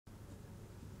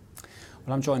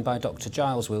Well, I'm joined by Dr.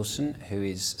 Giles Wilson, who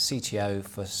is CTO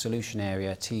for Solution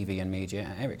Area TV and Media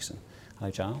at Ericsson. Hello,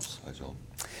 Giles. Hi,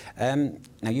 John.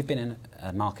 Now, you've been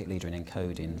a market leader in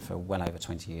encoding for well over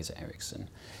 20 years at Ericsson,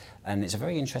 and it's a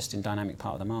very interesting dynamic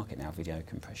part of the market now, video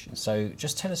compression. So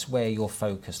just tell us where you're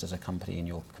focused as a company in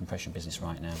your compression business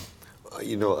right now.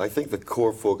 I think the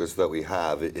core focus that we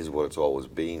have is what it's always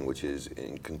been, which is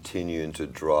in continuing to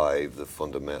drive the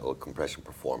fundamental compression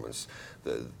performance,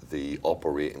 the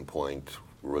operating point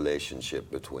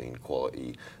relationship between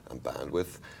quality and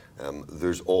bandwidth.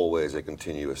 There's always a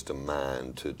continuous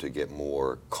demand to get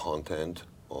more content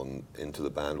into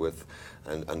the bandwidth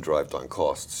and drive down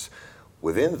costs.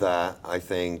 Within that, I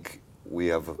think we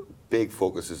have big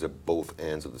focuses at both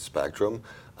ends of the spectrum.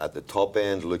 At the top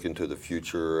end, looking to the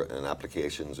future and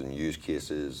applications and use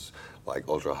cases like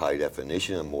ultra high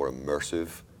definition and more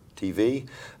immersive TV,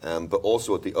 but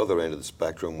also at the other end of the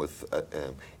spectrum with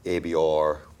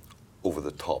ABR, over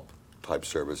the top type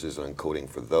services and encoding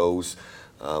for those.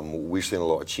 We've seen a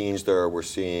lot of change there. We're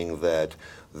seeing that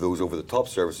those over-the-top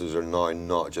services are now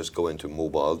not just going to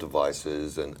mobile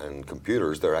devices and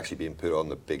computers, they're actually being put on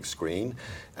the big screen,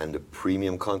 and the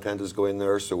premium content is going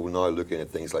there. So we're now looking at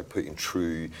things like putting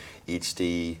true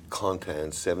HD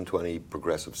content, 720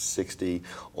 progressive 60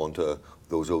 onto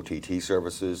those OTT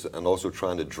services, and also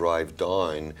trying to drive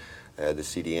down the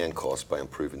CDN cost by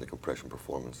improving the compression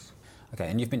performance. Okay,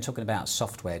 and you've been talking about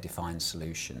software-defined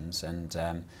solutions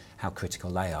and how critical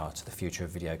they are to the future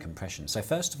of video compression. So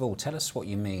first of all, tell us what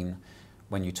you mean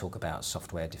when you talk about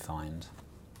software-defined.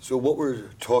 So what we're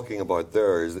talking about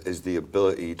there is the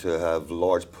ability to have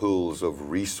large pools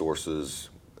of resources,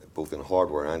 both in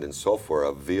hardware and in software,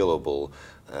 available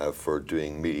for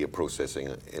doing media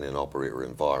processing in an operator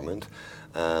environment.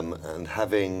 And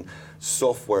having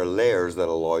software layers that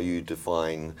allow you to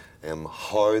define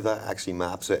how that actually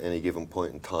maps at any given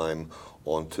point in time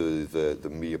onto the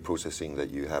media processing that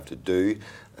you have to do,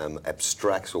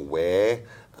 abstracts away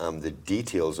the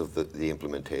details of the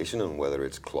implementation, and whether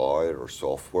it's cloud or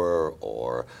software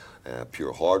or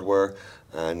pure hardware,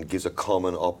 and gives a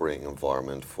common operating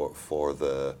environment for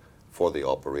the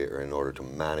operator in order to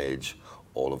manage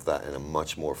all of that in a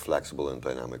much more flexible and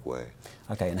dynamic way.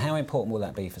 Okay, and how important will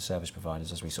that be for service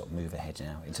providers as we sort of move ahead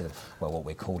now into, well, what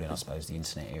we're calling, I suppose, the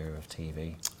internet era of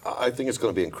TV? I think it's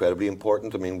going to be incredibly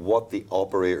important. I mean, what the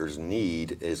operators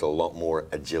need is a lot more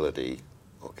agility.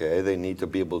 Okay, they need to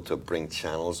be able to bring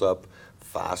channels up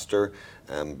faster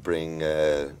and bring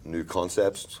new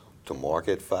concepts to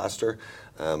market faster.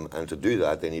 And to do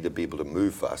that, they need to be able to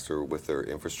move faster with their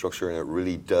infrastructure, and it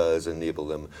really does enable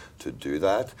them to do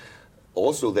that.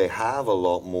 Also, they have a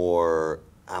lot more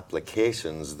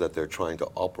applications that they're trying to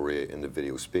operate in the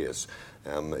video space.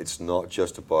 It's not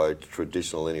just about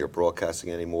traditional linear broadcasting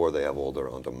anymore. They have all their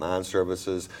on-demand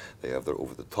services. They have their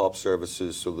over-the-top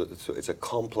services. So it's a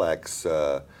complex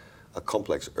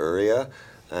area,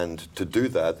 and to do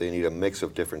that, they need a mix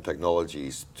of different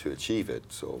technologies to achieve it.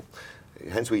 So,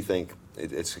 hence, we think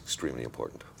it's extremely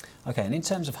important. Okay, and in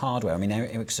terms of hardware, I mean,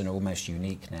 Ericsson are almost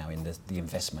unique now in the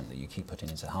investment that you keep putting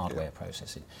into hardware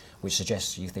processing, which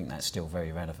suggests you think that's still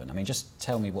very relevant. I mean, just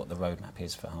tell me what the roadmap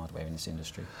is for hardware in this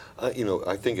industry.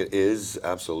 I think it is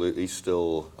absolutely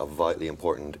still a vitally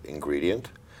important ingredient.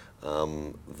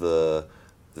 The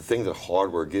thing that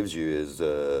hardware gives you is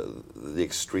the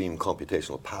extreme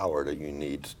computational power that you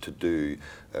need to do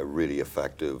really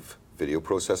effective video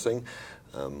processing.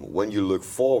 When you look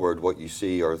forward, what you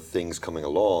see are things coming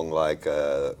along like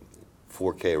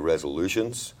 4K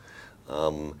resolutions,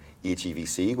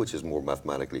 HEVC, which is more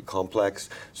mathematically complex.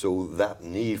 So that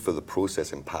need for the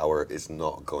processing power is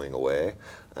not going away,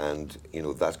 and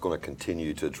that's going to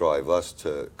continue to drive us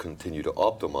to continue to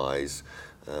optimize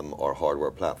our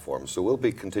hardware platform. So we'll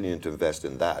be continuing to invest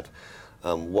in that.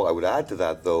 What I would add to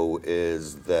that, though,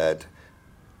 is that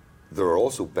there are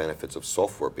also benefits of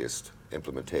software-based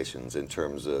implementations in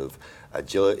terms of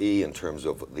agility, in terms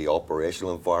of the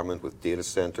operational environment with data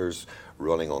centers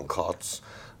running on COTS,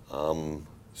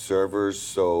 servers.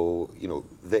 So,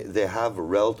 they have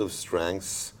relative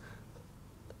strengths.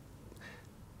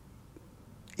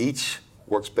 Each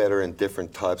works better in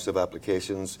different types of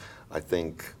applications. I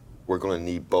think we're going to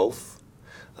need both.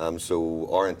 So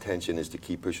our intention is to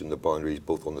keep pushing the boundaries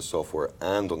both on the software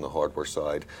and on the hardware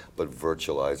side, but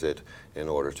virtualize it in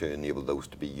order to enable those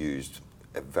to be used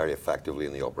very effectively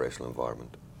in the operational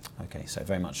environment. Okay, so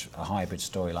very much a hybrid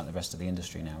story like the rest of the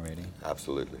industry now, really.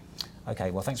 Absolutely. Okay,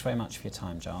 well, thanks very much for your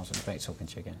time, Giles. It was great talking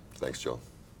to you again. Thanks, John.